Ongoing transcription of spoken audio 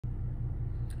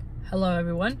Hello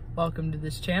everyone, welcome to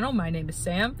this channel. My name is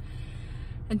Sam,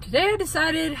 and today I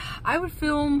decided I would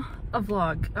film a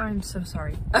vlog. I'm so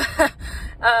sorry.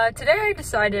 Today I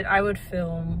decided I would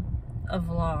film a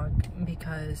vlog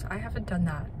because I haven't done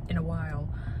that in a while.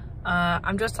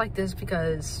 I'm just like this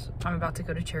because I'm about to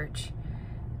go to church,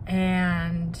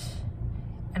 and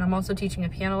I'm also teaching a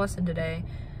piano lesson today.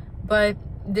 But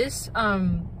this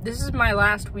is my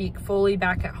last week fully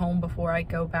back at home before I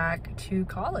go back to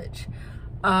college.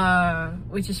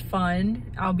 Which is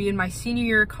fun. I'll be in my senior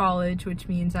year of college, which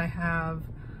means I have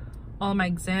all my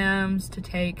exams to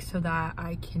take so that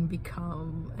I can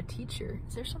become a teacher.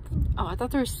 Is there something? Oh, I thought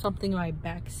there was something in my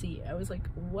back seat. I was like,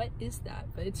 what is that?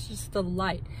 But it's just the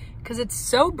light, because it's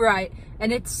so bright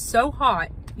and it's so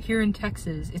hot here in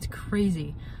Texas. It's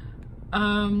crazy.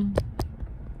 But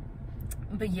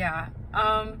yeah,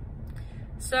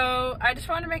 so I just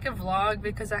wanted to make a vlog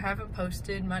because I haven't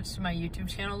posted much to my YouTube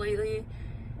channel lately.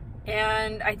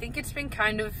 And I think it's been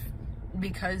kind of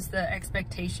because the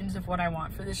expectations of what I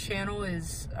want for this channel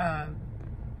is a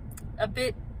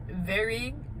bit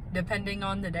varying depending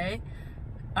on the day.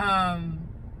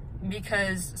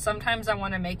 Because sometimes I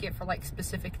want to make it for like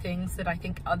specific things that I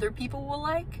think other people will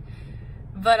like.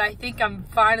 But I think I'm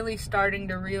finally starting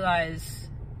to realize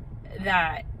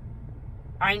that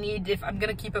if I'm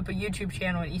gonna keep up a YouTube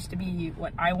channel, it needs to be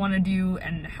what I want to do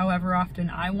and however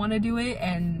often I want to do it,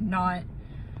 and not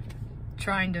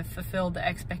trying to fulfill the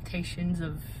expectations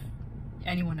of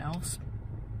anyone else.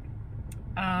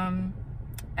 And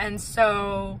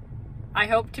so I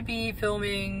hope to be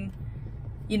filming,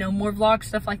 you know, more vlog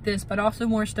stuff like this, but also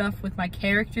more stuff with my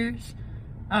characters,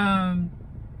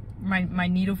 my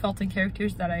needle felting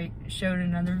characters that I showed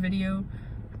in another video.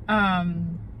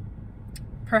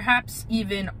 Perhaps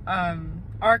even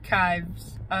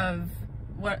archives of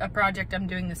a project I'm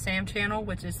doing, the Sam channel,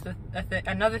 which is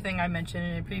another thing I mentioned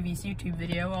in a previous YouTube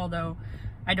video, although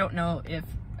I don't know if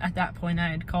at that point I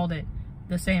had called it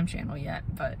the Sam channel yet.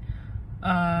 But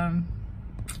let's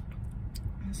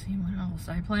see what else.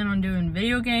 I plan on doing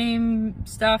video game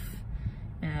stuff,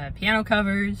 piano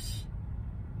covers,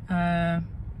 yeah.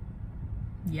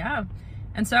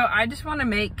 And so I just want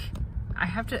to I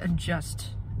have to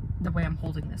adjust the way I'm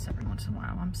holding this every once in a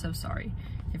while. I'm so sorry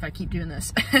if I keep doing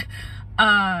this.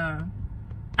 I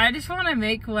just want to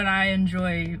make what I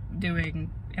enjoy doing,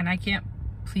 and I can't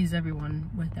please everyone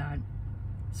with that.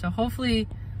 So hopefully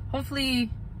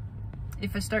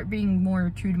if I start being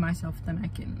more true to myself, then I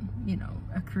can, you know,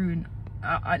 accrue and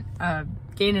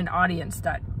gain an audience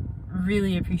that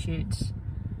really appreciates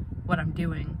what I'm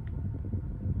doing,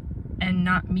 and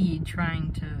not me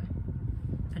trying to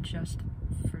adjust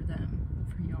for them,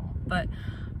 for y'all. But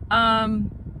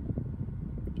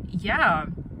yeah.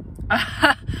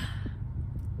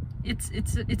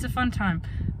 It's a fun time.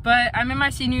 But I'm in my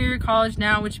senior year of college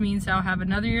now, which means I'll have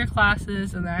another year of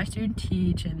classes, and then I student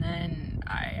teach, and then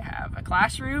I have a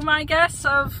classroom, I guess,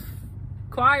 of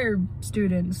choir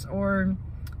students or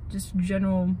just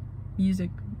general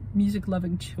music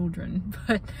loving children.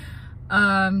 But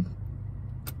fun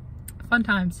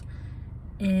times.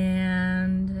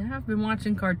 And I've been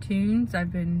watching cartoons.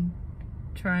 I've been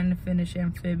trying to finish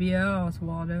Amphibia,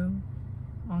 Oswaldo,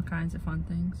 all kinds of fun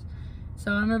things.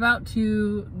 So I'm about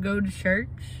to go to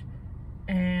church,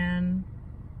 and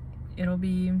it'll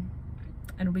be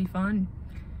fun.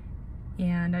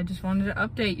 And I just wanted to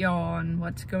update y'all on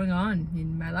what's going on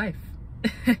in my life.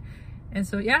 And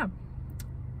so yeah,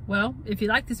 well, if you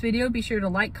like this video, be sure to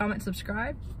like, comment,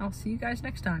 subscribe. I'll see you guys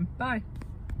next time. Bye.